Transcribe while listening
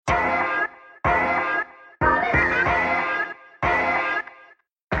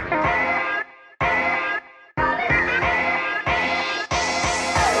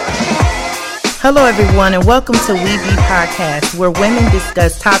Hello, everyone, and welcome to We Be Podcast, where women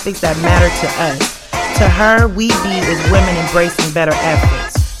discuss topics that matter to us. To her, We Be is women embracing better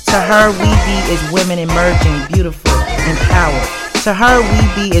efforts. To her, We Be is women emerging beautiful, empowered. To her, We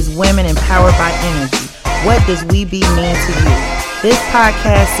Be is women empowered by energy. What does We Be mean to you? This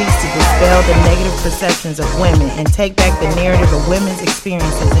podcast seeks to dispel the negative perceptions of women and take back the narrative of women's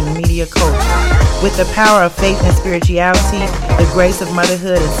experiences in media culture. With the power of faith and spirituality, the grace of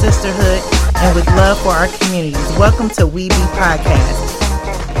motherhood and sisterhood, and with love for our communities. Welcome to We Be Podcast.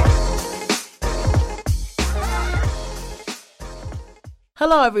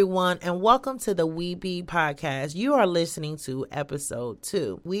 Hello, everyone, and welcome to the We Be Podcast. You are listening to episode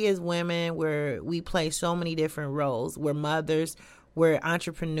 2. We as women, we play so many different roles. We're mothers, we're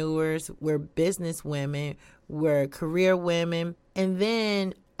entrepreneurs, we're business women, we're career women, and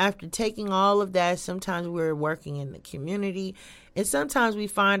then after taking all of that, sometimes we're working in the community, and sometimes we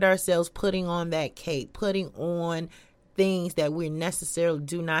find ourselves putting on that cape, putting on things that we necessarily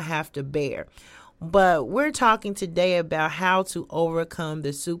do not have to bear. But we're talking today about how to overcome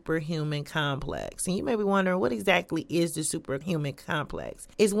the superhuman complex. And you may be wondering, what exactly is the superhuman complex?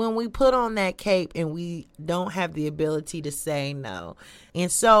 It's when we put on that cape and we don't have the ability to say no.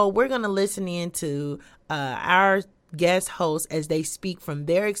 And so we're going to listen into our guest hosts as they speak from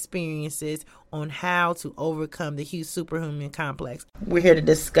their experiences on how to overcome the huge superhuman complex. We're here to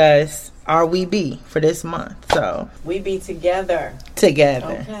discuss our We Be for this month. So We Be together. Okay.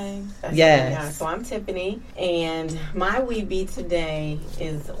 That's yes. So I'm Tiffany, and my We Be today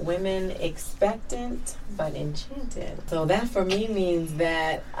is women expectant but enchanted. So that for me means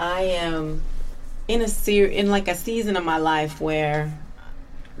that I am in a season of my life where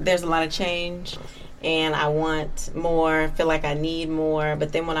there's a lot of change. And I want more, feel like I need more.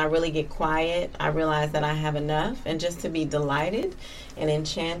 But then when I really get quiet, I realize that I have enough. And just to be delighted and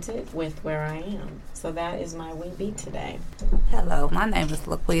enchanted with where I am. So that is my We Be today. Hello, my name is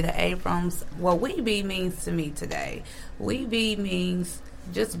Laquita Abrams. What We Be means to me today. We Be means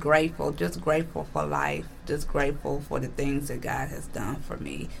just grateful for life. Just grateful for the things that God has done for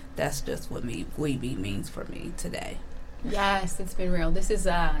me. That's just what We Be means for me today. Yes, it's been real. This is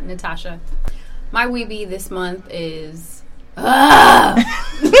Natasha. My We Be this month is I'm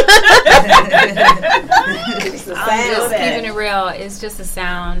just keeping it real. It's just a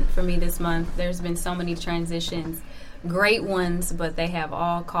sound for me this month. There's been so many transitions, great ones, but they have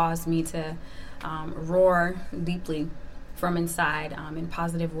all caused me to roar deeply from inside in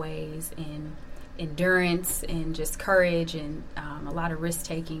positive ways, in endurance and just courage and a lot of risk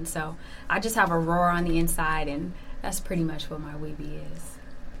taking. So I just have a roar on the inside, and that's pretty much what my We Be is.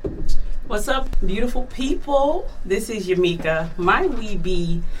 What's up, beautiful people? This is Yamika. My We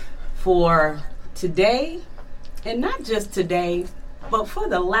Be for today, and not just today, but for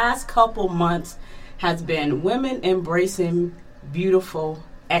the last couple months, has been women embracing beautiful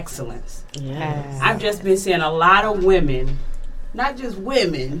excellence. Yes. I've just been seeing a lot of women, not just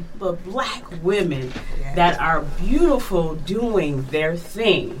women, but black women that are beautiful doing their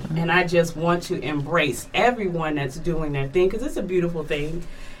thing. And I just want to embrace everyone that's doing their thing, because it's a beautiful thing.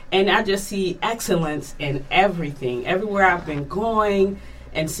 And I just see excellence in everything. Everywhere I've been going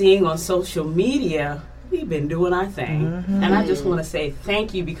and seeing on social media, we've been doing our thing. Mm-hmm. And I just want to say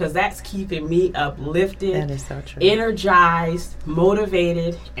thank you, because that's keeping me uplifted, that is so true, energized,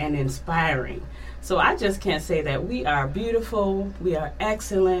 motivated, and inspiring. So I just can't say that we are beautiful, we are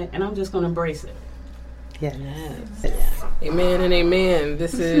excellent, and I'm just going to embrace it. Yes. Amen and amen.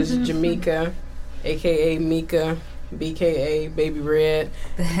 This is Jamaica, a.k.a. Mika, BKA Baby Red.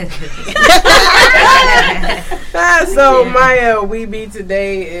 So my We Be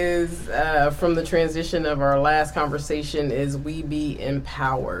today is from the transition of our last conversation is We Be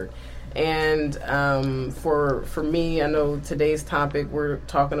empowered. And for me, I know today's topic we're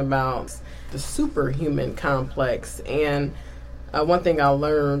talking about the superhuman complex. And one thing I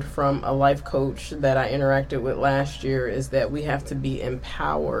learned from a life coach that I interacted with last year is that we have to be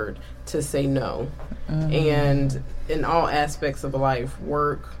empowered to say no. Mm-hmm. And in all aspects of life,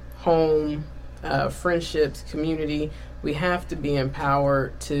 work, home, friendships, community, we have to be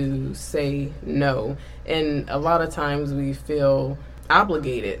empowered to say no. And a lot of times we feel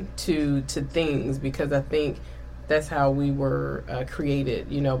obligated to things, because I think that's how we were created,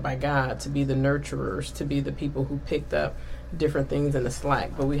 by God, to be the nurturers, to be the people who picked up different things in the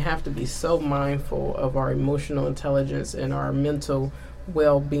slack. But we have to be so mindful of our emotional intelligence and our mental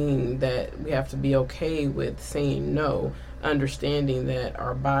well-being that we have to be okay with saying no, understanding that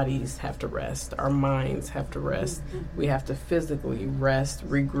our bodies have to rest, our minds have to rest. Mm-hmm. We have to physically rest,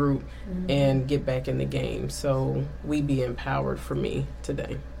 regroup, and get back in the game. So we be empowered for me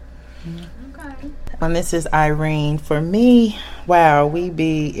today. Okay. This is Irene. For me, wow, We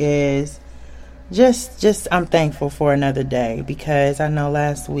Be is just I'm thankful for another day, because I know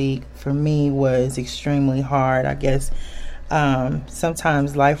last week for me was extremely hard. I guess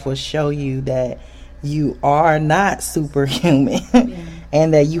sometimes life will show you that you are not superhuman.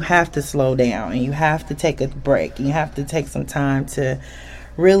 And that you have to slow down and you have to take a break and you have to take some time to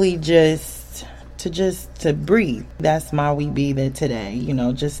really just breathe. That's my We Be there today. You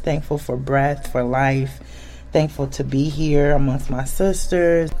know, just thankful for breath, for life, thankful to be here amongst my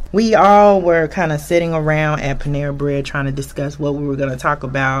sisters. We all were kind of sitting around at Panera Bread trying to discuss what we were going to talk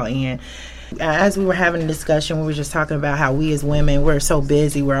about, and as we were having a discussion, we were just talking about how we as women, we're so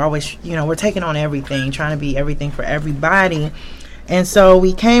busy. We're always, we're taking on everything, trying to be everything for everybody. And so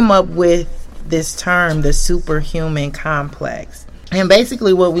we came up with this term, the superhuman complex. And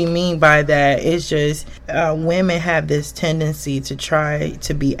basically what we mean by that is just women have this tendency to try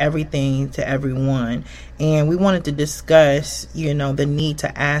to be everything to everyone. And we wanted to discuss, the need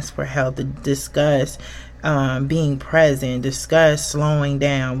to ask for help, to discuss being present, discuss slowing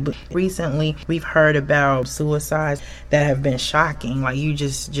down. But recently, we've heard about suicides that have been shocking. Like, you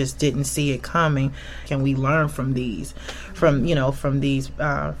just didn't see it coming. Can we learn from these, from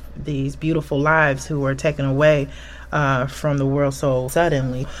these beautiful lives who were taken away from the world so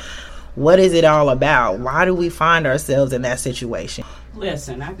suddenly? What is it all about? Why do we find ourselves in that situation?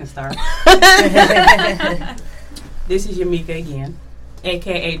 Listen, I can start. This is Yamika again,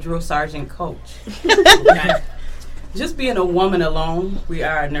 a.k.a. Drill Sergeant Coach. Just being a woman alone, we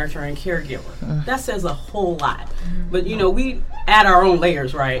are a nurturing caregiver. That says a whole lot. But, we add our own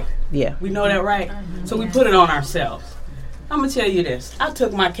layers, right? Yeah. We know that, right? So we put it on ourselves. I'm going to tell you this. I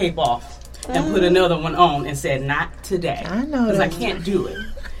took my cape off and put another one on and said, not today. I know that. Because I can't do it.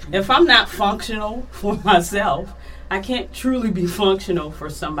 If I'm not functional for myself, I can't truly be functional for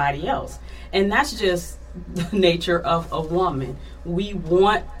somebody else. And that's just the nature of a woman. We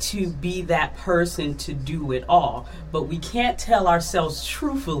want to be that person to do it all, but we can't tell ourselves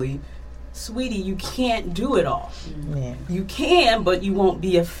truthfully, sweetie, you can't do it all. Yeah. You can, but you won't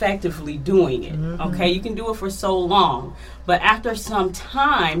be effectively doing it. Okay, you can do it for so long, but after some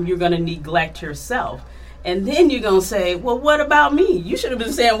time, you're going to neglect yourself. And then you're going to say, well, what about me? You should have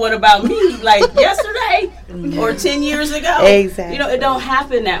been saying, what about me, like yesterday or 10 years ago. Exactly. It don't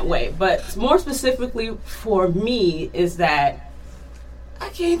happen that way. But more specifically for me is that I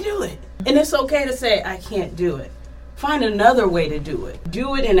can't do it. And it's okay to say, I can't do it. Find another way to do it.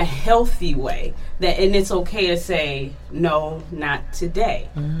 Do it in a healthy way. And it's okay to say, no, not today.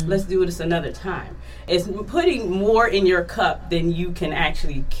 Let's do this another time. It's putting more in your cup than you can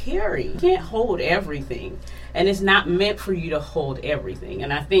actually carry. You can't hold everything. And it's not meant for you to hold everything.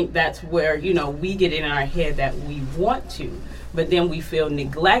 And I think that's where, we get in our head that we want to. But then we feel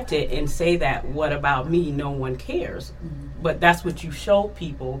neglected and say that, what about me? No one cares. But that's what you show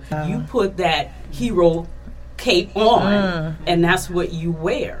people. You put that hero cape on, and that's what you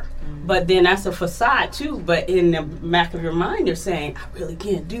wear. But then that's a facade too. But in the back of your mind, you're saying, I really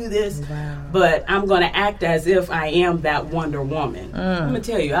can't do this, but I'm going to act as if I am that Wonder Woman. I'm going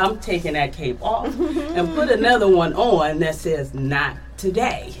to tell you, I'm taking that cape off and put another one on that says, not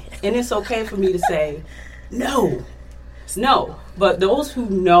today. And it's okay for me to say, no. But those who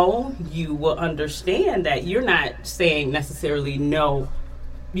know you will understand that you're not saying necessarily no,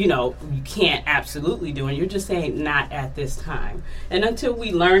 you can't absolutely do it. You're just saying not at this time. And until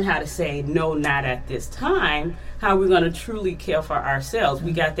we learn how to say no, not at this time, how are we going to truly care for ourselves?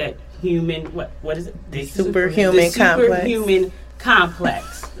 We got that human, what is it? The superhuman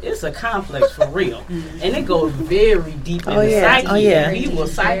complex. It's a complex for real. And it goes very deep in the psyche. Oh, yeah. We will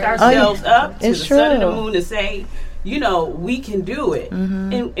psych ourselves up to it's the true. sun and the moon to say, we can do it,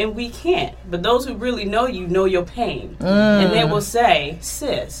 and we can't. But those who really know you know your pain, and they will say,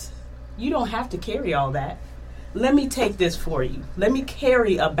 sis, you don't have to carry all that. Let me take this for you. Let me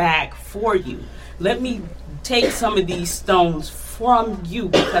carry a bag for you. Let me take some of these stones from you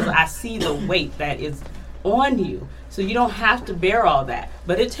because I see the weight that is on you. So you don't have to bear all that.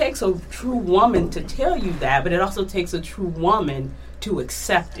 But it takes a true woman to tell you that, but it also takes a true woman to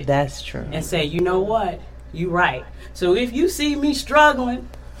accept it. That's true. And say, you know what? You're right. So if you see me struggling,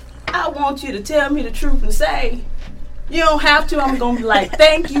 I want you to tell me the truth and say, you don't have to. I'm going to be like,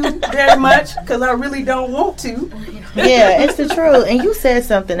 thank you very much, because I really don't want to. Yeah, it's the truth. And you said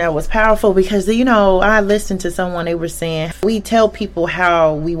something that was powerful because, I listened to someone, they were saying, we tell people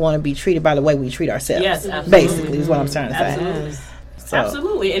how we want to be treated by the way we treat ourselves. Yes, absolutely. Basically, is what I'm trying to say. Absolutely. So.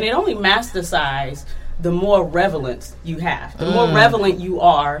 Absolutely. And it only masterizes the more relevance you have. The more relevant you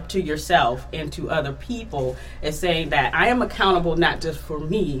are to yourself and to other people, is saying that I am accountable not just for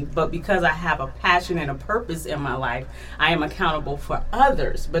me, but because I have a passion and a purpose in my life, I am accountable for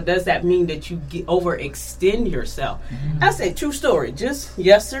others. But does that mean that you overextend yourself? That's a true story. Just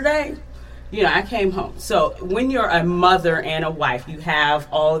yesterday, I came home. So when you're a mother and a wife, you have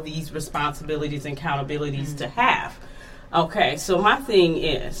all these responsibilities and accountabilities to have. Okay, so my thing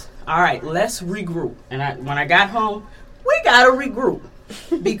is, all right, let's regroup. And when I got home, we got to regroup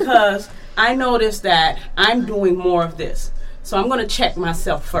because I noticed that I'm doing more of this. So I'm going to check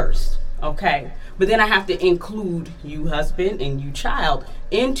myself first, okay? But then I have to include you, husband, and you, child,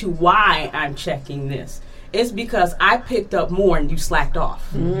 into why I'm checking this. It's because I picked up more and you slacked off.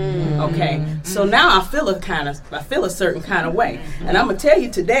 Okay, so now I feel a certain kind of way, and I'm gonna tell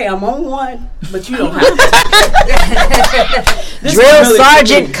you today I'm on one, but you don't have to. Drill really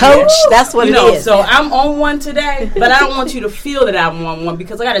sergeant, coach. That's what it is. So I'm on one today, but I don't want you to feel that I'm on one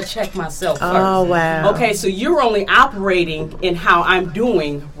because I got to check myself first. Oh wow. Okay, so you're only operating in how I'm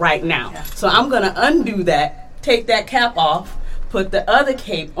doing right now. So I'm gonna undo that, take that cap off, put the other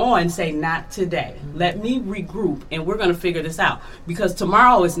cape on, say, not today. Let me regroup, and we're going to figure this out. Because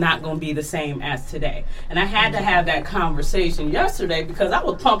tomorrow is not going to be the same as today. And I had to have that conversation yesterday because I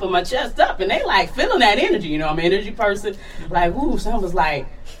was pumping my chest up, and they like feeling that energy. I'm an energy person. Like, ooh, someone was like,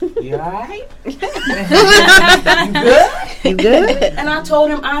 you all right? You good? You good? And I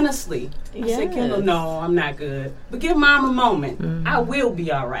told him honestly. I said, Kendall, no, I'm not good. But give Mom a moment. I will be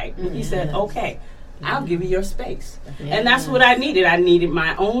all right. And he said, okay. I'll give you your space. And that's what I needed. I needed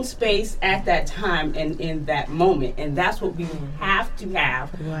my own space at that time and in that moment. And that's what we have to have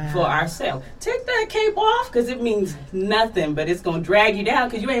for ourselves. Take that cape off because it means nothing, but it's going to drag you down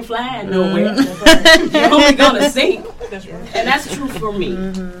because you ain't flying nowhere. You're only going to sink. And that's true for me.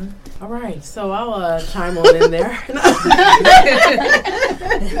 All right, so I'll chime on in there.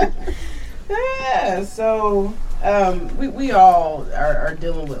 So we all are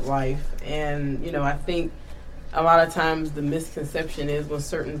dealing with life. And, I think a lot of times the misconception is when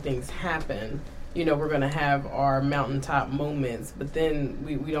certain things happen, we're going to have our mountaintop moments, but then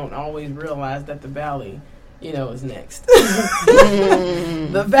we don't always realize that the valley, is next.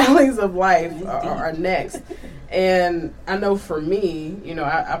 The valleys of life are next. And I know for me,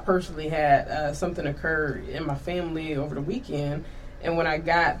 I personally had something occur in my family over the weekend. And when I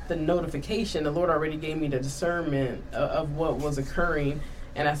got the notification, the Lord already gave me the discernment of what was occurring.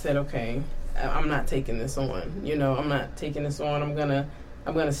 And I said, okay, I'm not taking this on. I'm not taking this on. I'm gonna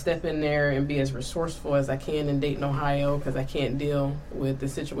step in there and be as resourceful as I can in Dayton, Ohio, because I can't deal with the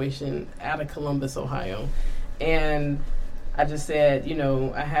situation out of Columbus, Ohio. And I just said,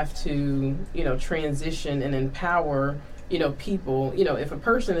 I have to, transition and empower, people. If a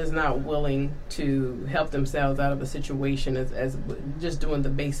person is not willing to help themselves out of a situation as just doing the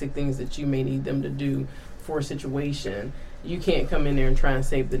basic things that you may need them to do for a situation, you can't come in there and try and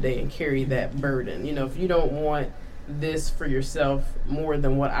save the day and carry that burden. If you don't want this for yourself more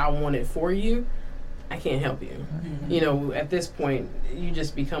than what I want it for you, I can't help you. At this point, you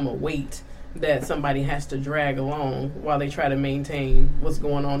just become a weight that somebody has to drag along while they try to maintain what's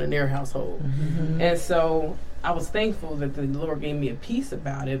going on in their household. And so I was thankful that the Lord gave me a peace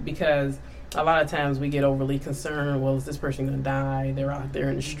about it, because a lot of times we get overly concerned. Well, is this person going to die? They're out there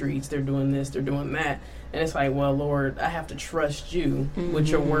in the streets. They're doing this. They're doing that. And it's like, well, Lord, I have to trust you. What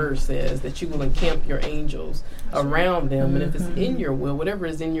your word says, that you will encamp your angels around them. And if it's in your will, whatever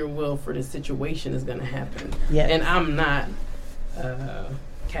is in your will for this situation is going to happen. Yes. And I'm not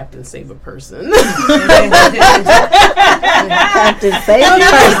Captain Save a Person. Captain Save a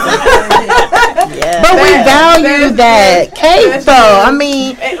Person. Yeah. But we value that cape, though. I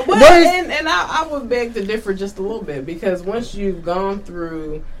mean, and I would beg to differ just a little bit, because once you've gone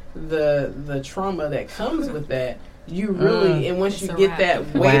through the trauma that comes with that, you really, and once you get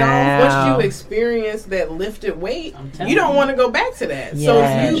that weight off, once you experience that lifted weight, you don't want to go back to that. Yeah, so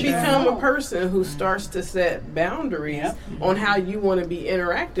if you become a person who starts to set boundaries on how you want to be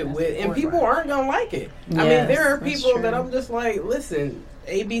interacted with, and people aren't going to like it. Yes, I mean, there are people that I'm just like, listen,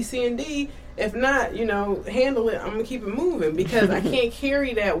 A, B, C, and D. If not, handle it. I'm going to keep it moving, because I can't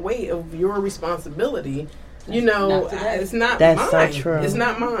carry that weight of your responsibility. It's not That's mine. So true. It's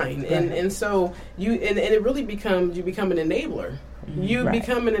not mine. And so you it really becomes, you become an enabler. You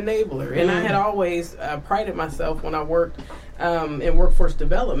become an enabler. And I had always prided myself when I worked in workforce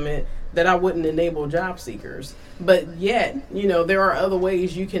development that I wouldn't enable job seekers. But yet, there are other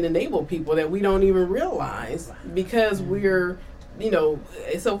ways you can enable people that we don't even realize, because we're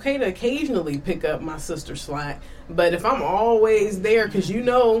it's okay to occasionally pick up my sister's slack. But if I'm always there, because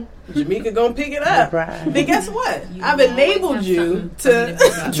Jamaica gonna pick it up, then guess what? I've enabled you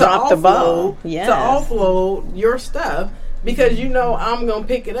to drop the ball, to offload your stuff, because I'm gonna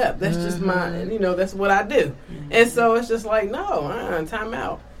pick it up. That's just my, that's what I do. And so it's just like, no, time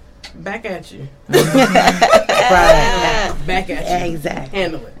out. Back at you. Back at you. Exactly.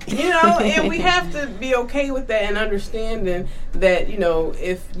 Handle it. And we have to be okay with that and understanding that,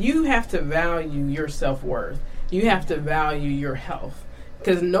 if you have to value your self-worth, you have to value your health.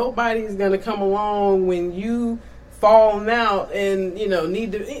 Because nobody's going to come along when you falling out and,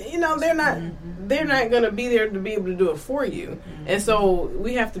 need to, they're not going to be there to be able to do it for you. And so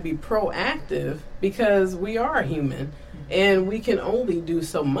we have to be proactive, because we are human. And we can only do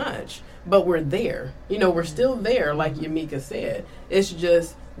so much, but we're there. We're still there, like Yamika said. It's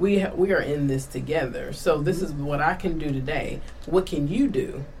just we are in this together. So this is what I can do today. What can you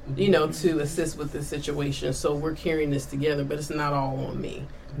do, to assist with this situation? So we're carrying this together, but it's not all on me.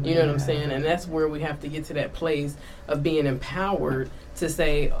 You know what I'm saying? And that's where we have to get to that place of being empowered to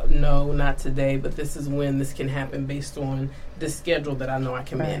say, no, not today, but this is when this can happen based on this schedule that I know I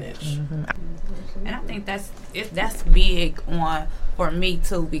can manage. And I think that's big for me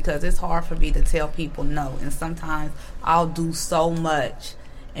too, because it's hard for me to tell people no. And sometimes I'll do so much,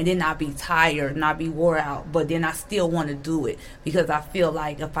 and then I'll be tired and I'll be wore out, but then I still want to do it, because I feel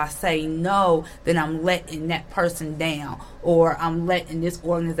like if I say no, then I'm letting that person down, or I'm letting this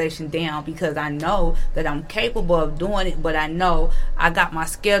organization down, because I know that I'm capable of doing it, but I know I got my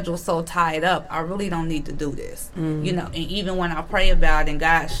schedule so tied up, I really don't need to do this. And even when I pray about it and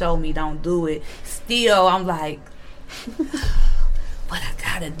God showed me don't do it, still I'm like, but I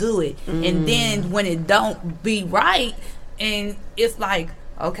gotta do it. And then when it don't be right, and it's like,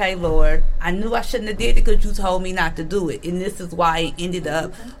 okay, Lord, I knew I shouldn't have did it because you told me not to do it. And this is why it ended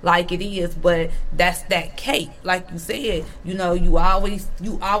up like it is. But that's that cape. Like you said, you always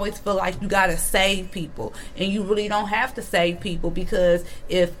feel like you got to save people. And you really don't have to save people, because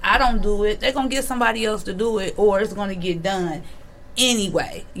if I don't do it, they're going to get somebody else to do it, or it's going to get done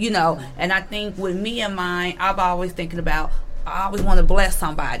anyway, And I think with me and mine, I've always thinking about, I always want to bless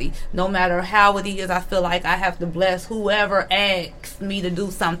somebody. No matter how it is, I feel like I have to bless whoever asks me to do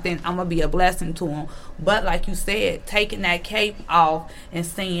something. I'm going to be a blessing to them. But like you said, taking that cape off and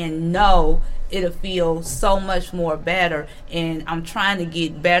saying no, it'll feel so much more better. And I'm trying to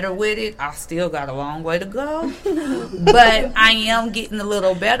get better with it. I still got a long way to go. But I am getting a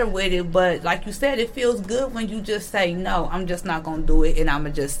little better with it. But like you said, it feels good when you just say, no, I'm just not going to do it. And I'm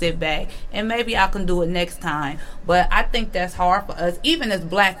going to just sit back. And maybe I can do it next time. But I think that's hard for us, even as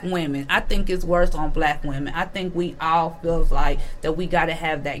black women. I think it's worse on black women. I think we all feel like that we got to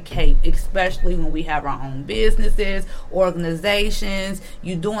have that cape, especially when we have our own businesses, organizations,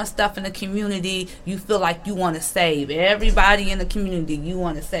 you doing stuff in the community. You feel like you want to save everybody in the community. You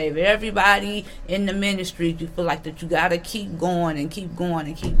want to save everybody in the ministry. You feel like that you got to keep going and keep going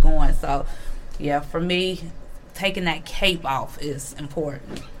and keep going. So, yeah, for me, taking that cape off is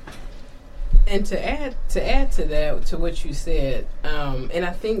important. And to add to that, to what you said, and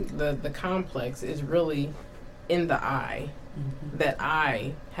I think the complex is really in the I. That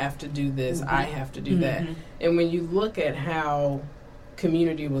I have to do this, I have to do that. And when you look at how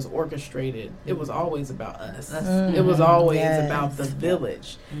community was orchestrated, it was always about us. It was always about the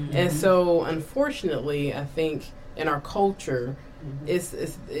village. And so unfortunately, I think in our culture, it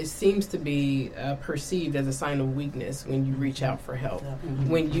seems to be perceived as a sign of weakness when you reach out for help.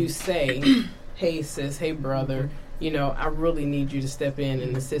 When you say, hey sis, hey brother, I really need you to step in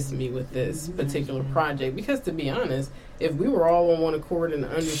and assist me with this particular project. Because to be honest, if we were all on one accord and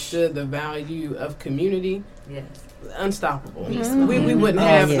understood the value of community, unstoppable. We wouldn't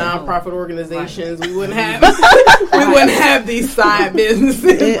have nonprofit organizations. We wouldn't have these side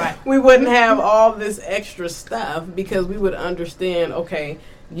businesses. We wouldn't have all this extra stuff, because we would understand, okay,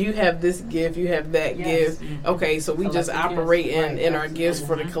 you have this gift, you have that gift. Okay, so we just operate in our gifts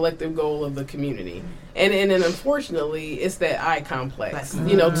for the collective goal of the community. And then unfortunately, it's that I complex, too,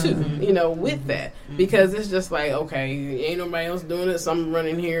 with that. Because it's just like, okay, ain't nobody else doing it, so I'm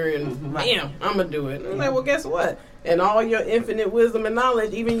running here and bam, I'm going to do it. And I'm like, well, guess what? And all your infinite wisdom and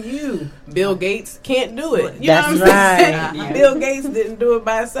knowledge, even you, Bill Gates, can't do it. You know what I'm saying? Bill Gates didn't do it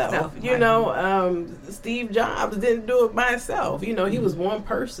by himself. Steve Jobs didn't do it by himself. He was one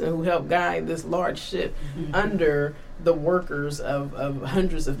person who helped guide this large ship under the workers of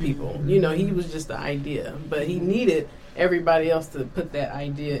hundreds of people. He was just the idea. But he needed everybody else to put that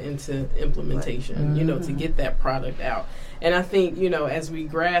idea into implementation, to get that product out. And I think, as we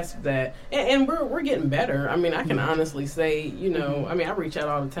grasp that, and we're getting better. I mean, I can honestly say, I reach out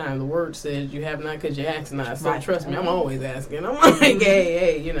all the time. The word says you have not because you ask not. So trust me, I'm always asking. I'm like,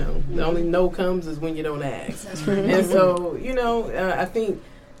 hey, the only no comes is when you don't ask. And so, I think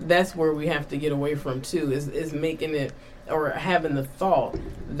that's where we have to get away from too, is making it, or having the thought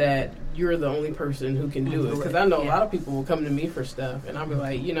that you're the only person who can do it. Because I know a lot of people will come to me for stuff, and I'll be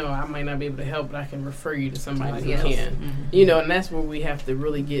like, I might not be able to help, but I can refer you to somebody who can. And that's where we have to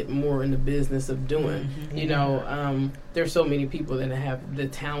really get more in the business of doing. There's so many people that have the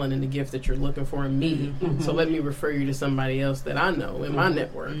talent and the gift that you're looking for in me. So let me refer you to somebody else that I know in my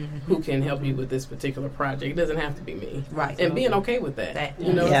network who can help you with this particular project. It doesn't have to be me. Right. And being okay with that.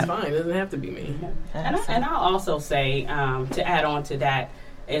 It's fine. It doesn't have to be me. And I'll also say, to add on to that,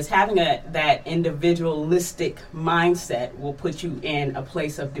 is having that individualistic mindset will put you in a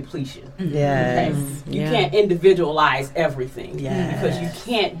place of depletion. Yes. Okay? You can't individualize everything because you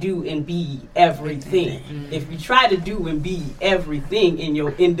can't do and be everything. If you try to do and be everything in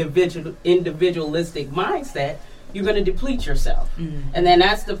your individualistic mindset, you're going to deplete yourself. And then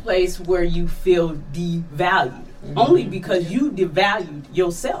that's the place where you feel devalued. Only because you devalued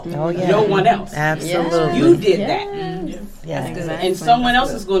yourself, no one else. Absolutely. You did that. And someone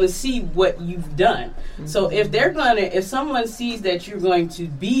else is going to see what you've done. So if someone sees that you're going to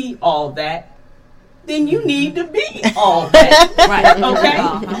be all that, then you need to be all that.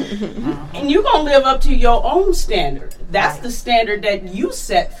 Okay? And you're going to live up to your own standard. That's the standard that you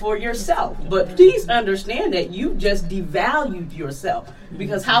set for yourself. But please understand that you just devalued yourself.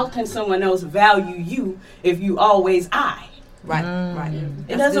 Because how can someone else value you if you always I? Right.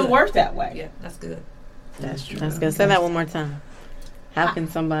 It doesn't work that way. Yeah, that's good. That's true. That's good. Say that one more time. How can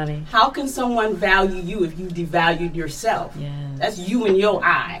someone value you if you devalued yourself? Yes. That's you and your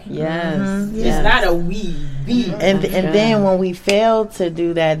I. Yes. Mm-hmm. It's not a we, be. And then when we fail to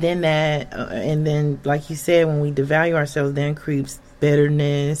do that, and then like you said, when we devalue ourselves, then creeps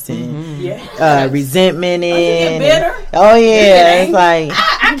bitterness and resentment in. Bitter? Oh yeah, it's like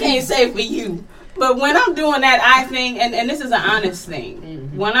I can't say for you. But when I'm doing that I thing, and this is an honest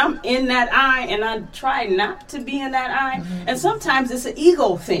thing, when I'm in that I and I try not to be in that I, and sometimes it's an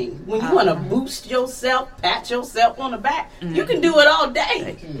ego thing. When you want to boost yourself, pat yourself on the back, you can do it all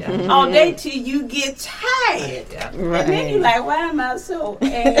day. All day till you get tired. And then you're like, why am I so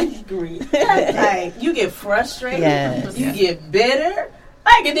angry? Like, you get frustrated. You get bitter.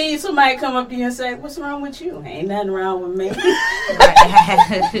 Like, and then somebody come up to you and say, what's wrong with you? Ain't nothing wrong with me. You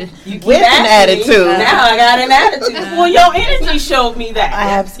keep with an attitude. Now I got an attitude. Well, your energy showed me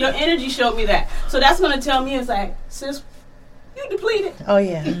that. Your energy showed me that. So that's going to tell me, it's like, sis, you depleted. Oh,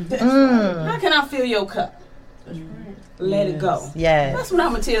 yeah. How can I fill your cup? Let it go. Yes. That's what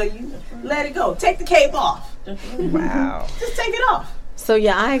I'm going to tell you. Let it go. Take the cape off. Wow. Just take it off. So,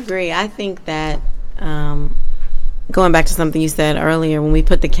 yeah, I agree. I think that... going back to something you said earlier, when we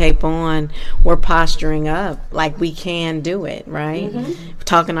put the cape on, we're posturing up like we can do it, right?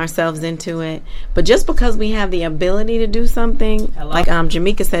 Talking ourselves into it. But just because we have the ability to do something, like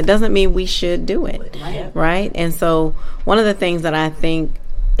Jamaica said, doesn't mean we should do it, right? And so one of the things that I think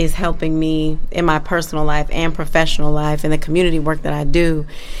is helping me in my personal life and professional life and the community work that I do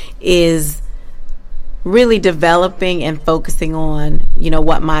is really developing and focusing on,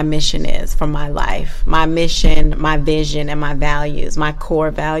 what my mission is for my life, my mission, my vision, and my values, my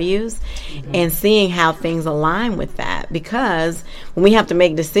core values, and seeing how things align with that. Because when we have to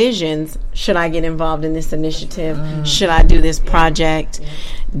make decisions, should I get involved in this initiative? Should I do this project?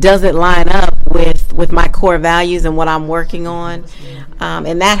 Does it line up with my core values and what I'm working on?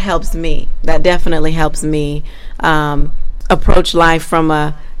 And that helps me. That definitely helps me approach life from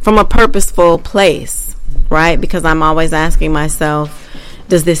a purposeful place. Right? Because I'm always asking myself,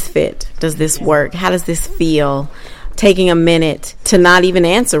 does this fit? Does this work? How does this feel? Taking a minute to not even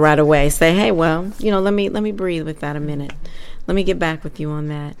answer right away. Say, hey, well, let me breathe with that a minute. Let me get back with you on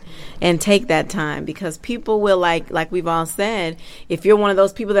that. And take that time, because people will, like we've all said, if you're one of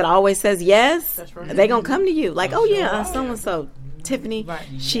those people that always says yes, they're going to come to you. Like, oh, yeah, so-and-so. Tiffany,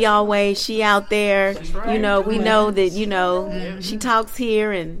 she out there, we know that, she talks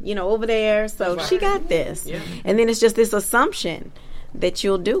here and, over there, so she got this. And then it's just this assumption that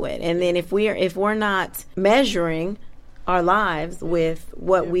you'll do it. And then if we're not measuring our lives with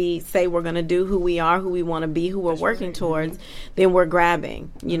what we say we're going to do, who we are, who we want to be, who we're working towards, then we're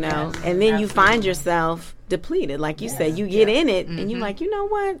grabbing, and then you find yourself depleted. Like you said, you get in it and you're like, you know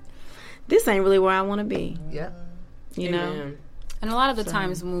what? This ain't really where I want to be. Yeah. You know? And a lot of the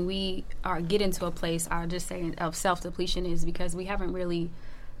times when we get into a place, I'll just say, of self-depletion is because we haven't really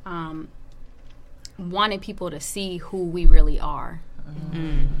wanted people to see who we really are.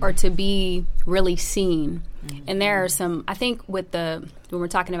 Or to be really seen. And there are some, I think when we're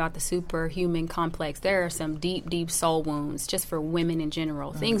talking about the superhuman complex, there are some deep, deep soul wounds just for women in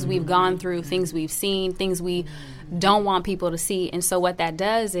general. Things we've gone through, things we've seen, things we don't want people to see. And so what that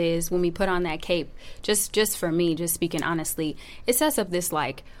does is when we put on that cape, just for me, just speaking honestly, it sets up this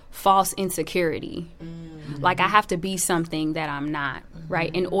like false insecurity. Like I have to be something that I'm not,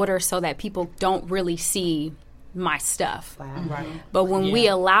 right? In order so that people don't really see my stuff. Right. But when we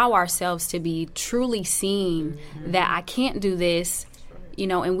allow ourselves to be truly seen that I can't do this,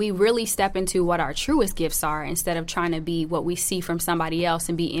 and we really step into what our truest gifts are instead of trying to be what we see from somebody else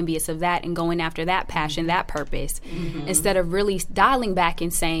and be envious of that and going after that passion, that purpose, instead of really dialing back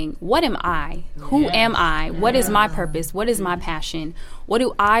and saying, what am I? Who am I? What is my purpose? What is my passion? What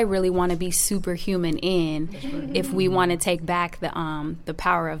do I really want to be superhuman in if we want to take back the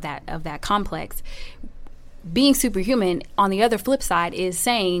power of that complex? Being superhuman, on the other flip side, is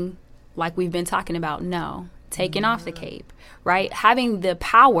saying, like we've been talking about, no, taking off the cape, right? Having the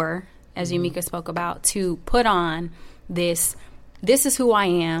power, as Yamika spoke about, to put on this is who I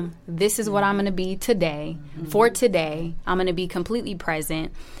am, this is what I'm going to be today, for today, I'm going to be completely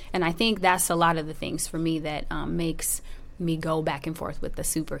present. And I think that's a lot of the things for me that makes me go back and forth with the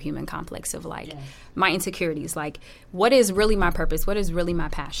superhuman complex of like my insecurities, like what is really my purpose, what is really my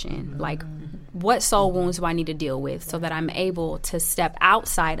passion, like what soul wounds do I need to deal with so that I'm able to step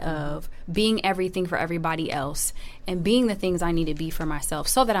outside of being everything for everybody else and being the things I need to be for myself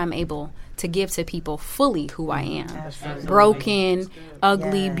so that I'm able to give to people fully who I am. Absolutely. Broken,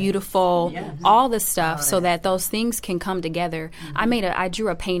 ugly, beautiful, all the stuff so that those things can come together. I drew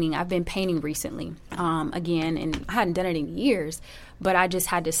a painting. I've been painting recently, again, and I hadn't done it in years, but I just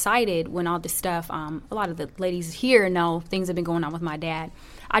had decided when all this stuff, a lot of the ladies here know things have been going on with my dad.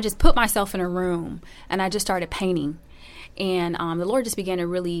 I just put myself in a room and I just started painting. And the Lord just began to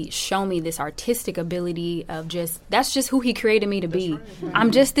really show me this artistic ability of that's just who he created me to be.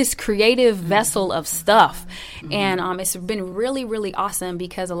 I'm just this creative vessel of stuff. And it's been really, really awesome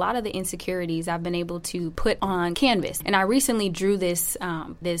because a lot of the insecurities I've been able to put on canvas. And I recently drew this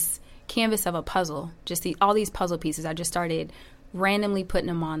canvas of a puzzle, all these puzzle pieces. I just started randomly putting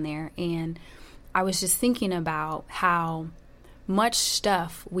them on there. And I was just thinking about how much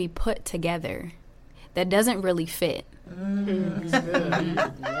stuff we put together that doesn't really fit.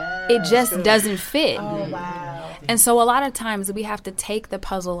 It just doesn't fit. Oh, wow. And so a lot of times we have to take the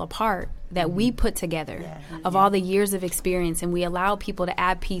puzzle apart that we put together of all the years of experience, and we allow people to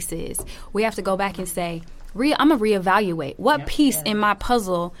add pieces. We have to go back and say, I'm going to reevaluate what piece in my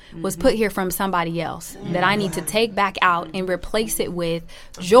puzzle was put here from somebody else that I need to take back out and replace it with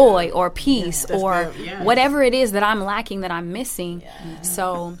joy or peace or whatever it is that I'm lacking, that I'm missing.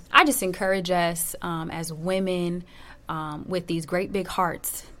 So I just encourage us as women with these great big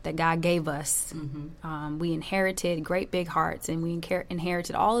hearts that God gave us. We inherited great big hearts, and we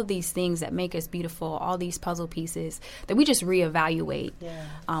inherited all of these things that make us beautiful, all these puzzle pieces, that we just reevaluate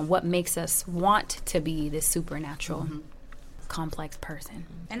what makes us want to be this supernatural, complex person.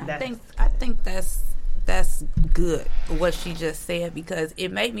 And I think that's good what she just said, because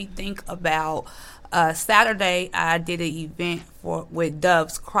it made me think about Saturday I did an event with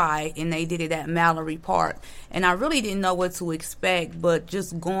Dove's Cry, and they did it at Mallory Park, and I really didn't know what to expect, but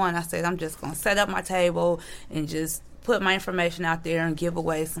just going, I said I'm just going to set up my table and just put my information out there and give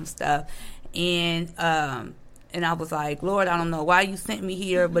away some stuff. And I was like, Lord, I don't know why you sent me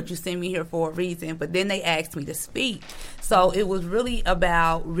here, but you sent me here for a reason. But then they asked me to speak. So it was really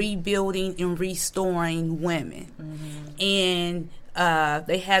about rebuilding and restoring women. And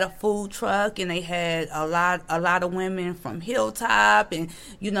they had a food truck, and they had a lot of women from Hilltop and,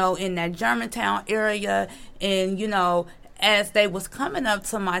 in that Germantown area. And, as they was coming up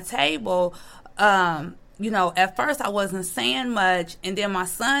to my table, at first I wasn't saying much, and then my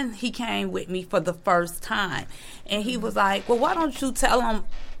son, he came with me for the first time, and he was like, well, why don't you tell them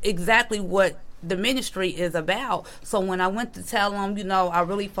exactly what the ministry is about? So when I went to tell them, I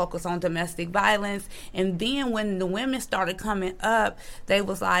really focus on domestic violence. And then when the women started coming up, they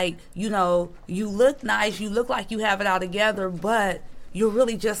was like, you look nice, you look like you have it all together, but you're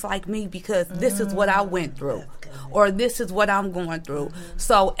really just like me, because this is what I went through, or this is what I'm going through.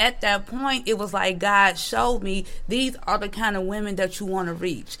 So at that point, it was like God showed me these are the kind of women that you want to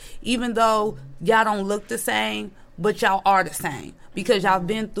reach. Even though y'all don't look the same, but y'all are the same. because y'all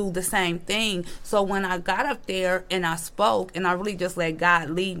been through the same thing. So when I got up there and I spoke, and I really just let God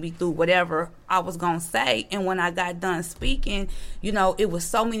lead me through whatever I was going to say, and when I got done speaking, you know, it was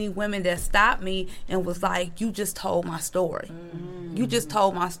so many women that stopped me and was like, you just told my story. You just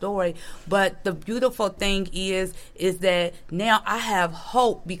told my story. But the beautiful thing is that now I have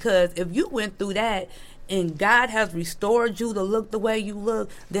hope, because if you went through that and God has restored you to look the way you look,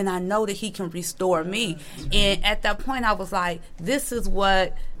 then I know that he can restore me. And at that point I was like, this is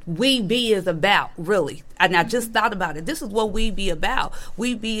what We Be is about, really. And I just thought about it. This is what We Be about.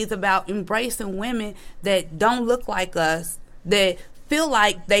 We Be is about embracing women that don't look like us, that feel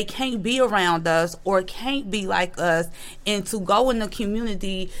like they can't be around us or can't be like us, and to go in the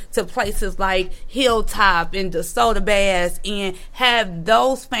community to places like Hilltop and DeSoto Bass and have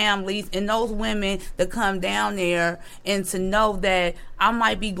those families and those women that come down there, and to know that I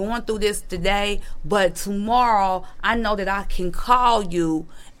might be going through this today, but tomorrow I know that I can call you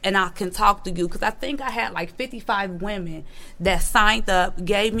and I can talk to you. Because I think I had like 55 women that signed up,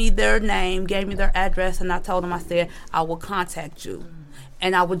 gave me their name, gave me their address, and I told them, I said, I will contact you.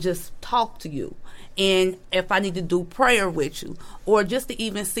 And I would just talk to you. And if I need to do prayer with you, or just to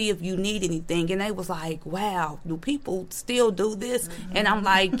even see if you need anything. And they was like, wow, do people still do this? Mm-hmm. And I'm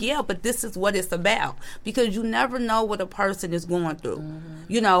like, yeah, but this is what it's about. Because you never know what a person is going through. Mm-hmm.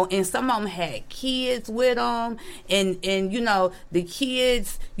 You know, and some of them had kids with them. And you know, the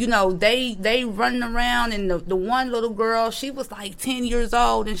kids, you know, they running around. And the one little girl, she was like 10 years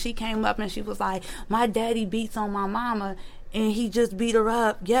old. And she came up and she was like, my daddy beats on my mama. And he just beat her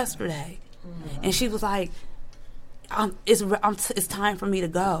up yesterday. Mm-hmm. And she was like, it's time for me to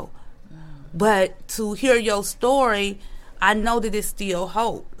go. But to hear your story, I know that it's still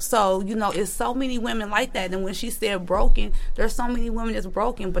hope. So, you know, it's so many women like that. And when she said broken, there's so many women that's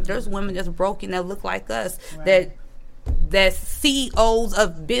broken, but there's women that's broken that look like us, right, that CEOs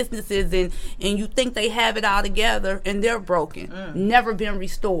of businesses, and you think they have it all together, and they're broken, never been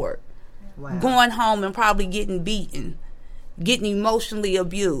restored, going home and probably getting beaten, getting emotionally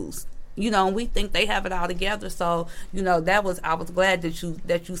abused. You know, we think they have it all together. So, you know, I was glad that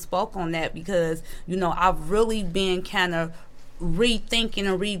you spoke on that, because, you know, I've really been kind of rethinking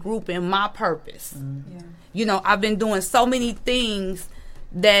and regrouping my purpose. Mm-hmm. Yeah. You know, I've been doing so many things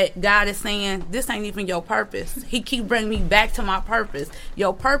that God is saying, this ain't even your purpose. He keep bringing me back to my purpose.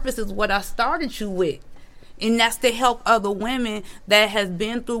 Your purpose is what I started you with. And that's to help other women that has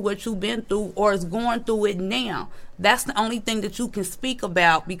been through what you've been through or is going through it now. That's the only thing that you can speak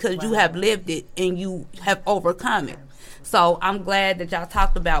about, because you have lived it and you have overcome it. So I'm glad that y'all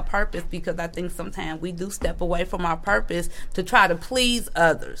talked about purpose, because I think sometimes we do step away from our purpose to try to please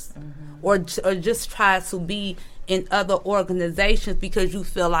others, or just try to be in other organizations because you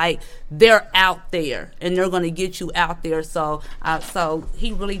feel like they're out there and they're going to get you out there. So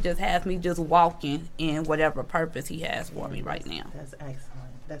he really just has me just walking in whatever purpose he has for me right now. That's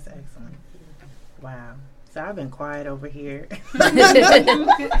excellent. Wow. So I've been quiet over here.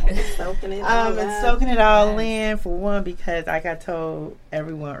 Soaking it all in, for one, because like I told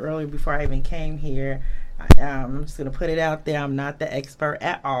everyone earlier before I even came here, I'm just going to put it out there. I'm not the expert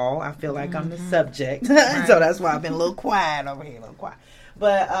at all. I feel like I'm the subject. Right. So that's why I've been a little quiet over here,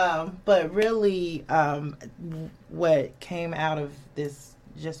 But really, what came out of this,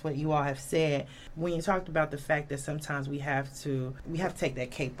 just what you all have said, when you talked about the fact that sometimes we have to take that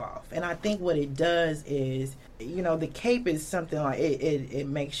cape off. And I think what it does is, you know, the cape is something like it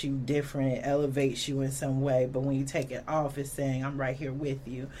makes you different, it elevates you in some way, but when you take it off, it's saying, I'm right here with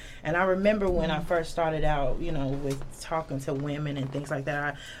you. And I remember when I first started out, you know, with talking to women and things like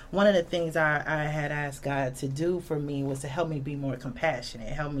that, one of the things I had asked God to do for me was to help me be more compassionate,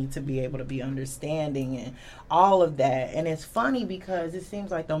 help me to be able to be understanding and all of that. And it's funny because it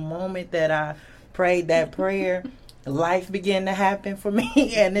seems like the moment that I prayed that prayer, life began to happen for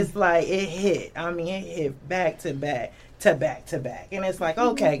me, and it's like it hit back to back to back to back, and it's like,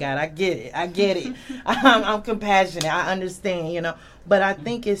 okay, God, I get it. I'm compassionate, I understand, you know. But I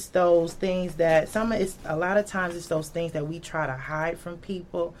think it's those things that a lot of times it's those things that we try to hide from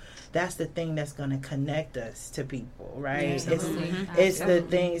people. That's the thing that's going to connect us to people, right? Yeah, it's the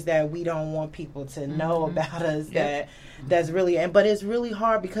things that we don't want people to know about us. That's really, but it's really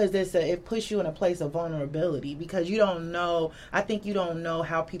hard because it puts you in a place of vulnerability, because you don't know. I think you don't know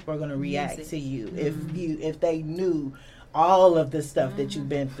how people are going to react to you if they knew all of the stuff that you've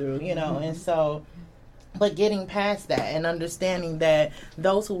been through, you know. And so, but getting past that and understanding that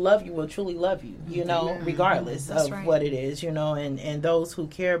those who love you will truly love you, you know, regardless of what it is, you know, and those who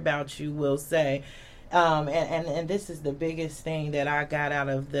care about you will say, and this is the biggest thing that I got out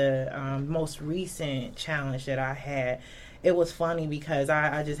of the most recent challenge that I had, it was funny because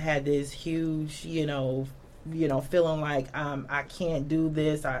I just had this huge, feeling like I can't do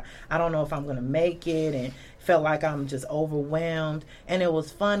this. I don't know if I'm going to make it, and felt like I'm just overwhelmed. And it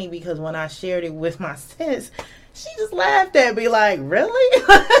was funny because when I shared it with my sis, she just laughed at me like, really? She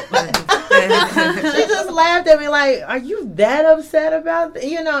just laughed at me like, are you that upset about that?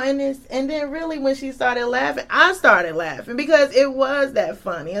 And then really when she started laughing, I started laughing because it was that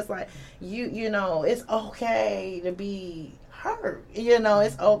funny. It's like, it's okay to be hurt.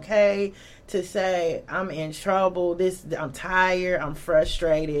 It's okay to say, I'm in trouble. I'm tired. I'm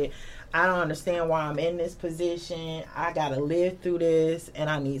frustrated. I don't understand why I'm in this position. I got to live through this and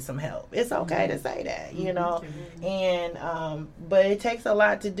I need some help. It's okay to say that, and, but it takes a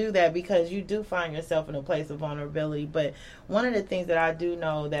lot to do that because you do find yourself in a place of vulnerability. But one of the things that I do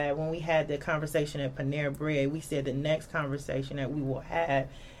know that when we had the conversation at Panera Bread, we said the next conversation that we will have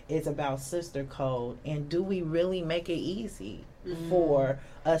is about sister code, and do we really make it easy for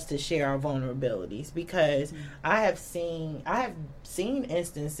us to share our vulnerabilities? Because I have seen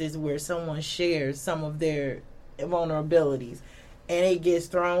instances where someone shares some of their vulnerabilities and it gets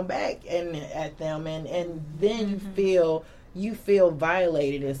thrown back at them, and then you feel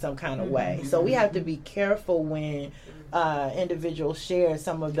violated in some kind of way. So we have to be careful when individuals share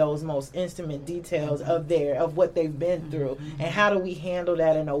some of those most intimate details of what they've been through, and how do we handle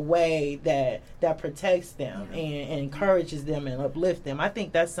that in a way that protects them and encourages them and uplifts them. I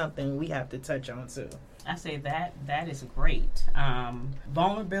think that's something we have to touch on too. I say that is great.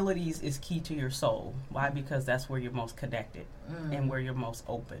 Vulnerabilities is key to your soul. Why? Because that's where you're most connected and where you're most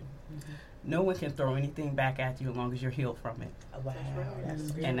open. No one can throw anything back at you as long as you're healed from it. Wow,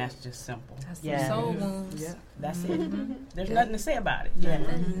 and that's just simple. That's soul wounds. Yeah. That's it. There's nothing to say about it.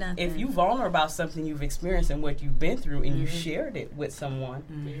 Nothing. If you vulnerable about something you've experienced and what you've been through, and you shared it with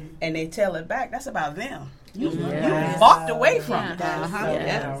someone, and they tell it back, that's about them. You've walked away from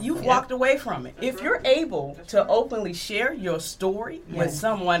it. You've walked away from it. If you're able to openly share your story with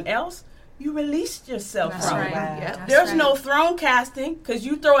someone else, you released yourself from it. Yep. There's no throne casting, because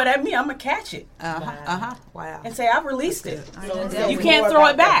you throw it at me, I'm going to catch it. Wow. And say, I've released it. So You can't throw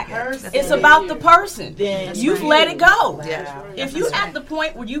it back. It's about the person. You've let it go. If you at the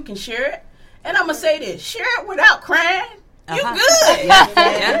point where you can share it, and I'm going to say this, share it without crying, you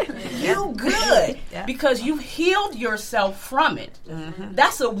good. You good. Because you've healed yourself from it.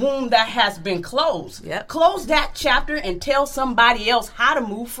 That's a wound that has been closed. Close that chapter and tell somebody else how to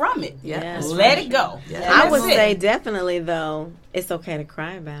move from it. Let it go. I would say definitely, though, it's okay to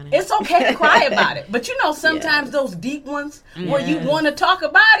cry about it. It's okay to cry about it. But sometimes those deep ones where you want to talk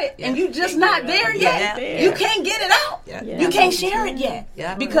about it and you just not there yet. You can't get it out. You can't share it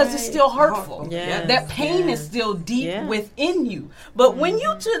yet because it's still hurtful. That pain is still deep within you. But when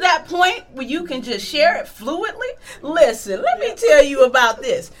you to that point where you can just share it fluidly, listen, let me tell you about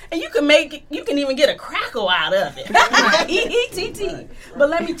this. And you can even get a crackle out of it. E-E-T-T. But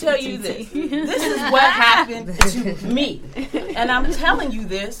let me tell you this. This is what happened to me. And I'm telling you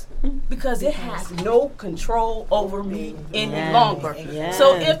this because it has no control over me any longer.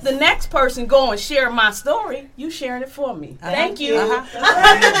 So if the next person go and share my story, you sharing it for me. Thank you.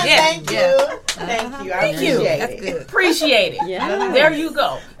 Thank you. Thank you. Appreciate it. There you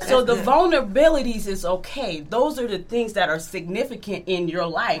go. So the vulnerabilities is okay. Those are the things that are significant in your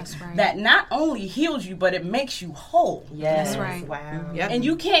life that not only heals you, but it makes you whole. That's right. Wow. And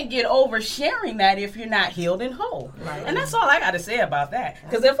you can't get over sharing that if you're not healed and whole. And that's all I got to say about that.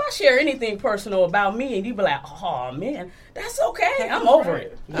 Because if I share anything personal about me and you be like, oh man, that's okay. I'm over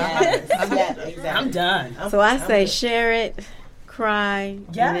it. Exactly. I'm done. So I say share it, cry,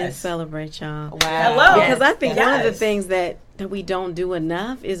 and then celebrate, y'all. Hello. Because I think one of the things that we don't do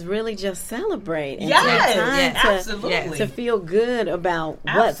enough is really just celebrate and take time to feel good about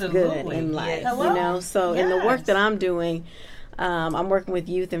what's good in life. So in the work that I'm doing, I'm working with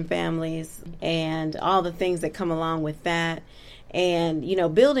youth and families and all the things that come along with that. And,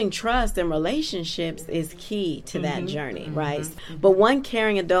 building trust and relationships is key to that journey, right? But one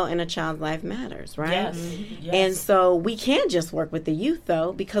caring adult in a child's life matters, right? And so we can't just work with the youth,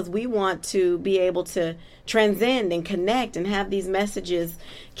 though, because we want to be able to transcend and connect and have these messages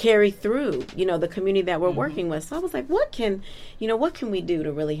carry through, the community that we're working with. So I was like, what can we do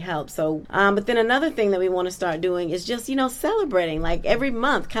to really help? So, but then another thing that we want to start doing is just, celebrating, like every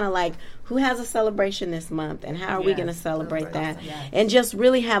month, kind of like, who has a celebration this month and how are we going to celebrate that? And just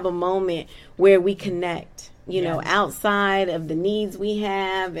really have a moment where we connect, you know, outside of the needs we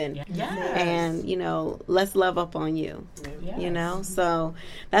have, and you know, let's love up on you. You know, so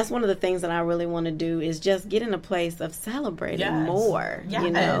that's one of the things that I really want to do is just get in a place of celebrating more. You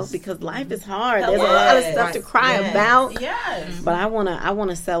know, because life is hard. There's a lot of stuff to cry about. But I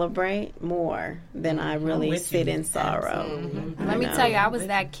wanna celebrate more than I really sit in sorrow. Let me tell you, I was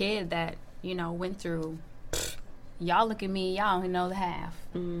that kid that, you know, went through. Y'all look at me, y'all only know the half.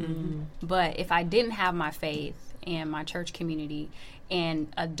 But if I didn't have my faith and my church community and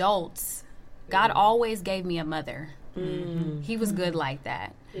adults, God always gave me a mother. He was good like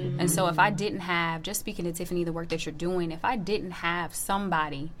that. And so if I didn't have, just speaking to Tiffany, the work that you're doing, if I didn't have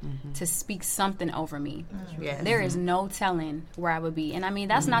somebody to speak something over me, there is no telling where I would be. And I mean,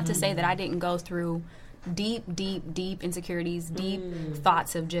 that's not to say that I didn't go through deep insecurities, deep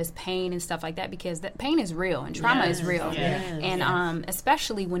thoughts of just pain and stuff like that, because that pain is real and trauma is real. And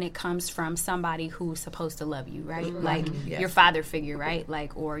especially when it comes from somebody who's supposed to love you, right? Like your father figure, right?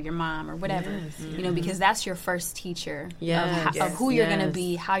 Like, or your mom or whatever, you know, because that's your first teacher of who you're going to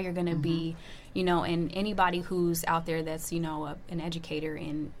be, how you're going to be, you know. And anybody who's out there that's, you know, an educator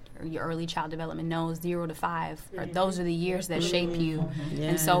in your early child development knows 0 to 5, or those are the years that shape you.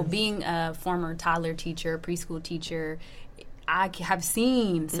 And so being a former toddler teacher, preschool teacher, I have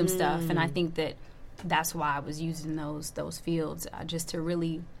seen some stuff, and I think that that's why I was using those fields just to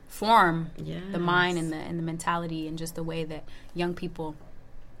really form the mind and the mentality and just the way that young people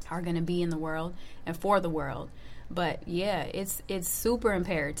are going to be in the world and for the world. But it's super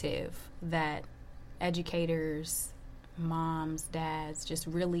imperative that educators, moms, dads just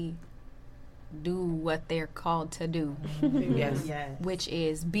really do what they're called to do, which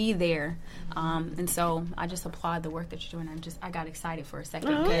is be there. And so I just applaud the work that you're doing. I got excited for a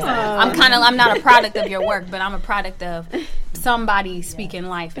second because I'm not a product of your work, but I'm a product of somebody speaking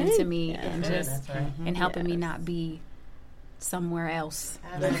life into me and just and helping me not be somewhere else.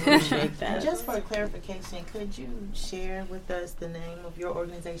 I appreciate that. And just for clarification, could you share with us the name of your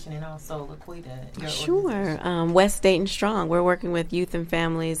organization and also Laquita? Sure. West Dayton Strong. We're working with youth and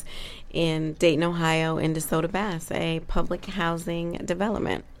families in Dayton, Ohio, and DeSoto Bass, a public housing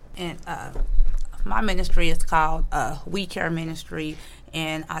development. And my ministry is called We Care Ministry,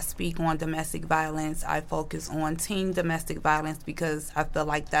 and I speak on domestic violence. I focus on teen domestic violence because I feel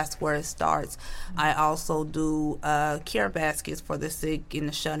like that's where it starts. I also do care baskets for the sick and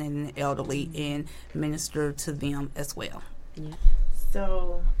the shut-in and the elderly and minister to them as well.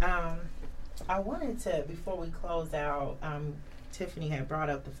 So I wanted to, before we close out, Tiffany had brought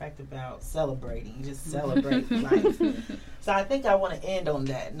up the fact about celebrating. You just celebrate life. So I think I want to end on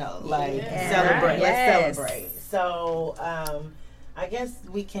that note. Celebrate. Let's celebrate. So I guess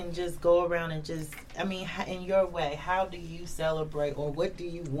we can just go around and just, I mean, in your way, how do you celebrate, or what do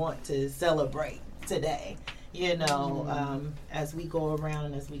you want to celebrate today? You know, as we go around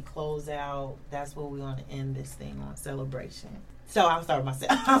and as we close out, that's what we want to end this thing on, celebration. So I'll start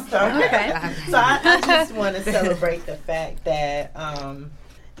myself. Okay. So I just want to celebrate the fact that,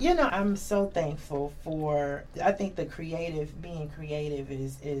 you know, I'm so thankful for, I think being creative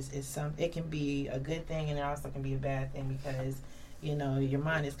is some, it can be a good thing and it also can be a bad thing because, you know, your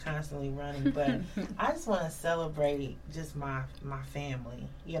mind is constantly running. But I just want to celebrate just my family,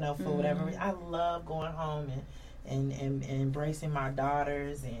 you know, for whatever reason. I love going home and embracing my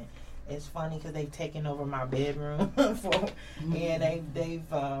daughters, and it's funny because they've taken over my bedroom and they've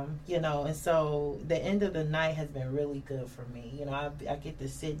you know, and so the end of the night has been really good for me. You know, I get to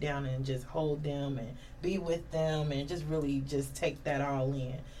sit down and just hold them and be with them and just really just take that all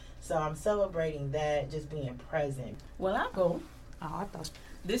in. So I'm celebrating that, just being present. Well, I'll go.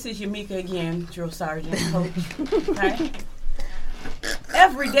 This is Yamika again, drill sergeant, coach. Okay.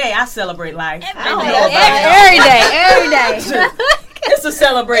 Every day I celebrate life. Every day. It's a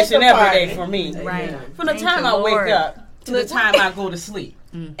celebration every day for me. Right. From the time I wake up to the time I go to sleep.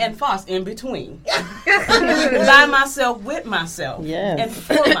 And fast in between. By myself, with myself, and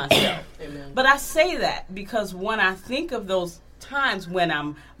for myself. Amen. But I say that because when I think of those times when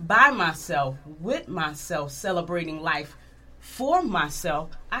I'm by myself, with myself, celebrating life for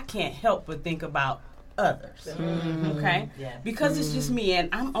myself, I can't help but think about others. Okay? Yeah. Because it's just me, and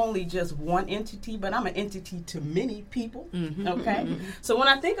I'm only just one entity, but I'm an entity to many people. Okay? So when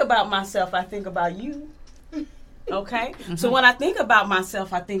I think about myself, I think about you. Okay? So when I think about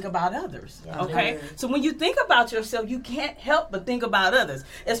myself, I think about others. Okay? So when you think about yourself, you can't help but think about others,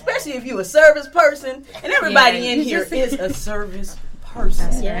 especially if you're a service person, and everybody in here is a service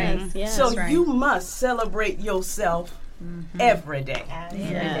person. So you must celebrate yourself every day.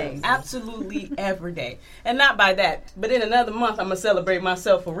 Absolutely every day. And not by that, but in another month, I'm going to celebrate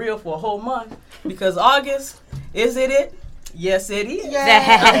myself for real for a whole month. Because August, is it? Yes, it is.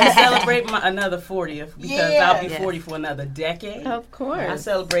 Yeah. I'm going to celebrate another 40th because I'll be 40 for another decade. Of course. I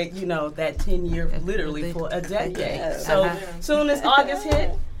celebrate, that 10-year literally for a decade. So soon as August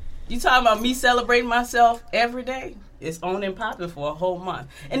hit, you talking about me celebrating myself every day? It's on and popping for a whole month.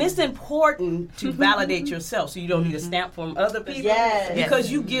 And it's important to validate yourself so you don't need a stamp from other people.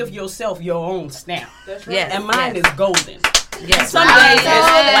 Because you give yourself your own stamp. That's right. And mine is golden. Yes. Some days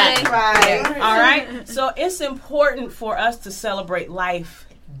it's black. Right. All right? So it's important for us to celebrate life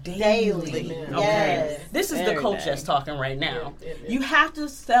daily. Okay. Yes. This is the coach that's talking right now. You have to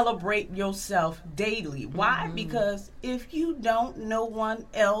celebrate yourself daily. Why? Because if you don't, no one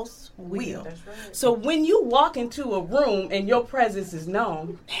else will. That's right. So when you walk into a room and your presence is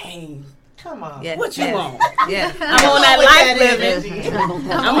known, hey, come on. Yes. What you want? Yeah. I'm on that life living.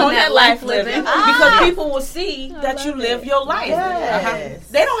 I'm on that life living because people will see that you live your life. Yes.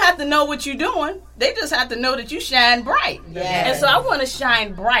 They don't have to know what you're doing. They just have to know that you shine bright. Yes. And so I want to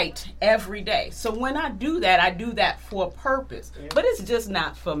shine bright every day. So when I do that for a purpose. But it's just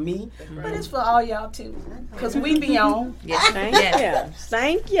not for me, but it's for all y'all too. Because we be on.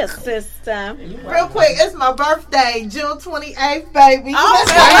 Thank you, sister. Real quick, it's my birthday, June 28th, baby.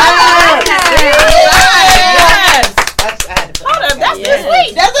 Yes. Hold up, that's this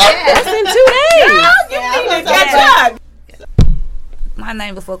week. That's in 2 days. You need to catch up. My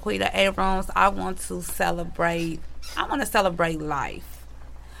name is Laquita Abrams. I want to celebrate life.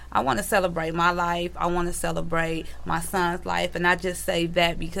 I want to celebrate my life. I want to celebrate my son's life. And I just say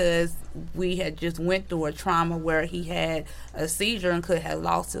that because we had just went through a trauma where he had a seizure and could have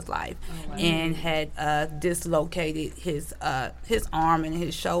lost his life and had dislocated his arm and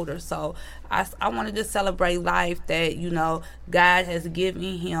his shoulder. So I want to just celebrate life that, God has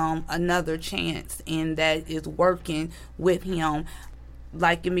given him another chance and that is working with him.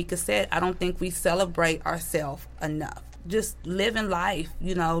 Like Yamika said, I don't think we celebrate ourselves enough. Just living life,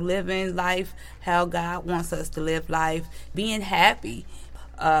 living life how God wants us to live life, being happy,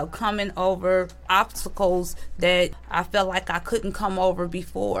 coming over obstacles that I felt like I couldn't come over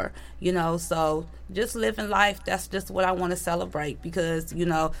before, so just living life, that's just what I want to celebrate because,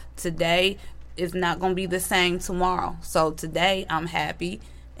 today is not going to be the same tomorrow. So today I'm happy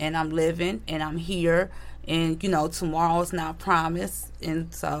and I'm living and I'm here and, tomorrow is not promised.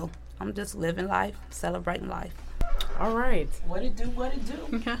 And so I'm just living life, celebrating life. All right. What it do?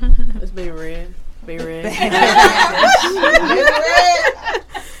 Let's be red. Be red.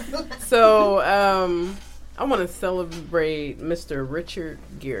 So, I want to celebrate Mr. Richard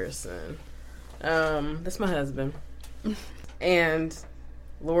Garrison. That's my husband. And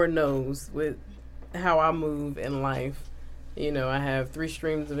Lord knows with how I move in life, I have 3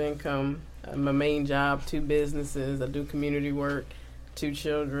 streams of income. My main job, 2 businesses. I do community work. 2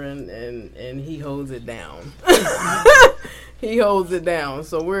 children, and he holds it down. He holds it down.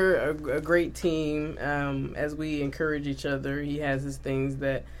 So we're a great team. As we encourage each other, he has his things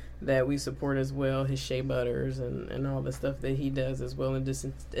that we support as well, his shea butters and all the stuff that he does as well in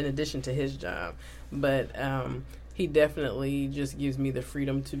addition to his job. But he definitely just gives me the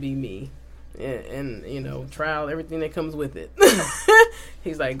freedom to be me. And trial everything that comes with it.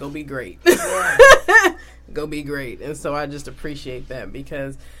 He's like, go be great. Go be great. And so I just appreciate that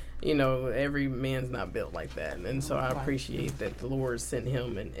because, every man's not built like that. And so I appreciate that the Lord sent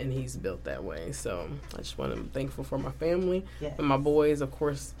him and he's built that way. So I just want to be thankful for my family and my boys. Of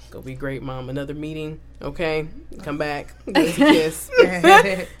course, go be great, Mom. Another meeting. Okay. Come back. Give us a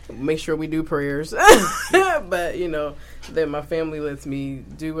kiss. Make sure we do prayers. But, that my family lets me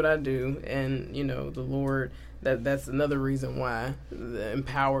do what I do. And, the Lord... That's another reason why I'm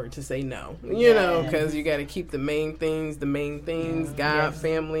empowered to say no, because you got to keep the main things, God,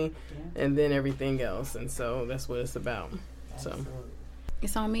 family, and then everything else. And so that's what it's about. So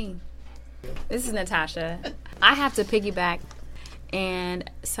it's on me. This is Natasha. I have to piggyback and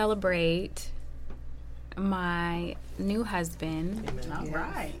celebrate my new husband. All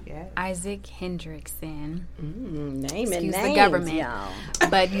right. Isaac Hendrickson. Excuse the government. Y'all.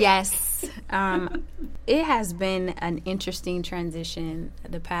 But yes, it has been an interesting transition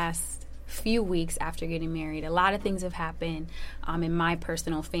the past few weeks after getting married. A lot of things have happened in my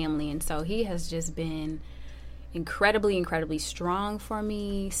personal family, and so he has just been incredibly strong for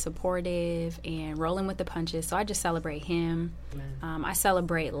me, supportive, and rolling with the punches. So I just celebrate him. I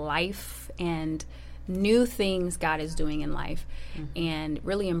celebrate life and new things God is doing in life and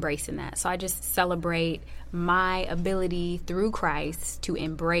really embracing that. So I just celebrate my ability through Christ to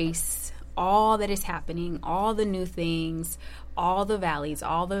embrace all that is happening, all the new things, all the valleys,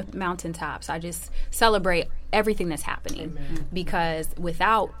 all the mountaintops. I just celebrate everything that's happening. Amen. Because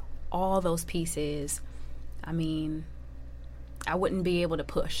without all those pieces, I mean, I wouldn't be able to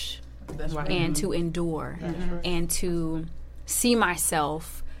push. That's right. And to endure and to see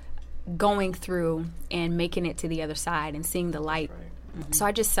myself going through and making it to the other side and seeing the light. Right. Mm-hmm. So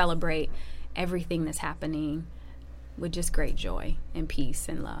I just celebrate everything that's happening with just great joy and peace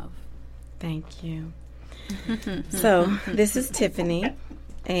and love. Thank you. So this is Tiffany,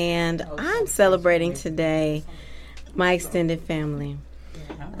 and I'm celebrating today my extended family.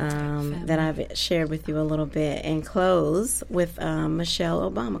 That I've shared with you a little bit, and close with Michelle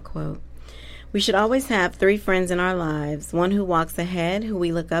Obama quote. We should always have 3 friends in our lives: one who walks ahead, who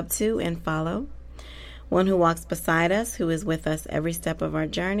we look up to and follow; one who walks beside us, who is with us every step of our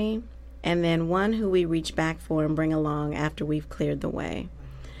journey; and then one who we reach back for and bring along after we've cleared the way.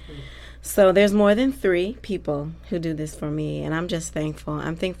 So there's more than 3 people who do this for me, and I'm just thankful.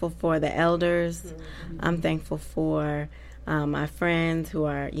 I'm thankful for the elders. I'm thankful for my friends who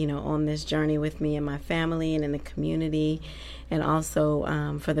are, on this journey with me and my family and in the community, and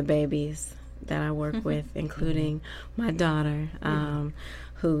also for the babies that I work with, including my daughter,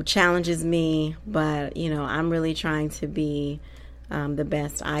 who challenges me, but, I'm really trying to be the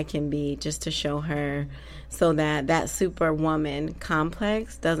best I can be, just to show her, so that superwoman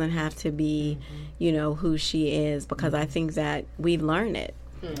complex doesn't have to be, who she is, because I think that we learn it.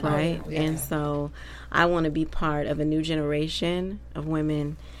 Right? Oh, yeah. And so I want to be part of a new generation of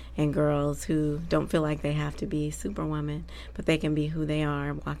women and girls who don't feel like they have to be superwomen, but they can be who they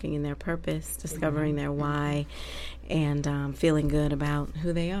are, walking in their purpose, discovering their why, and feeling good about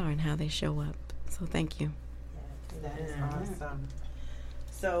who they are and how they show up. So thank you. That is awesome.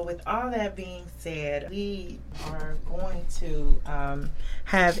 So with all that being said, we are going to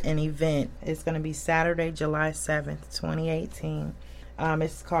have an event. It's going to be Saturday, July 7th, 2018.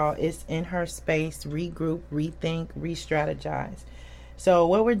 It's In Her Space, Regroup, Rethink, Restrategize. So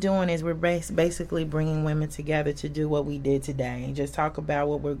what we're doing is we're basically bringing women together to do what we did today and just talk about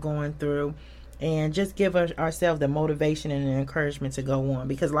what we're going through and just give ourselves the motivation and the encouragement to go on,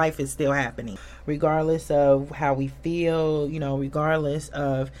 because life is still happening regardless of how we feel, regardless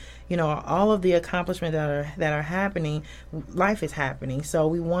of, all of the accomplishments that are happening. Life is happening. So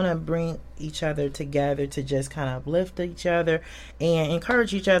we want to bring each other together to just kind of uplift each other and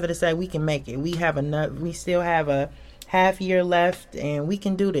encourage each other to say we can make it. We still have a half year left, and we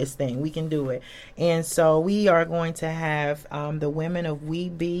can do this thing. We can do it. And so we are going to have the women of We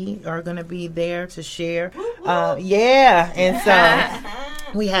Be are going to be there to share. And so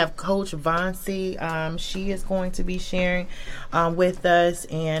we have Coach Vonsi. She is going to be sharing with us,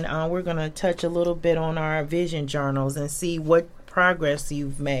 and we're going to touch a little bit on our vision journals and see what progress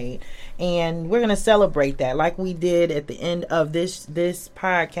you've made, and we're going to celebrate that like we did at the end of this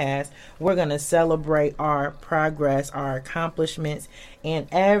podcast. We're going to celebrate our progress, our accomplishments, and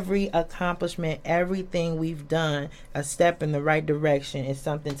every accomplishment, everything we've done, a step in the right direction, is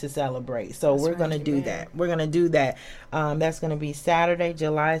something to celebrate. So we're going to do that. We're going to do that. That's going to be Saturday,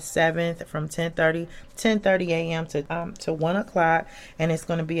 July 7th from 10:30 a.m. to 1 o'clock, and it's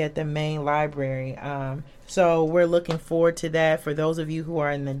going to be at the main library. So we're looking forward to that. For those of you who are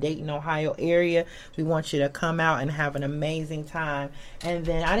in the Dayton, Ohio area, we want you to come out and have an amazing time. And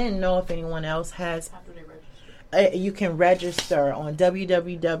then I didn't know if anyone else has. How do they register? You can register on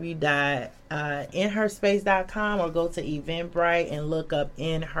www.inherspace.com or go to Eventbrite and look up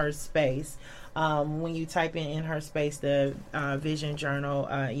In Her Space. When you type in Her Space, the Vision Journal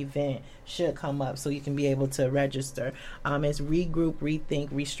event should come up, so you can be able to register. It's Regroup, Rethink,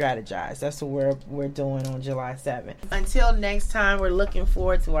 Restrategize. That's what we're doing on July 7th. Until next time, we're looking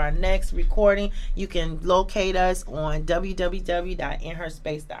forward to our next recording. You can locate us on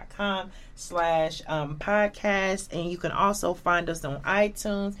www.inherspace.com/podcast, and you can also find us on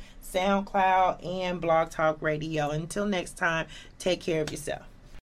iTunes, SoundCloud, and Blog Talk Radio. Until next time, take care of yourself.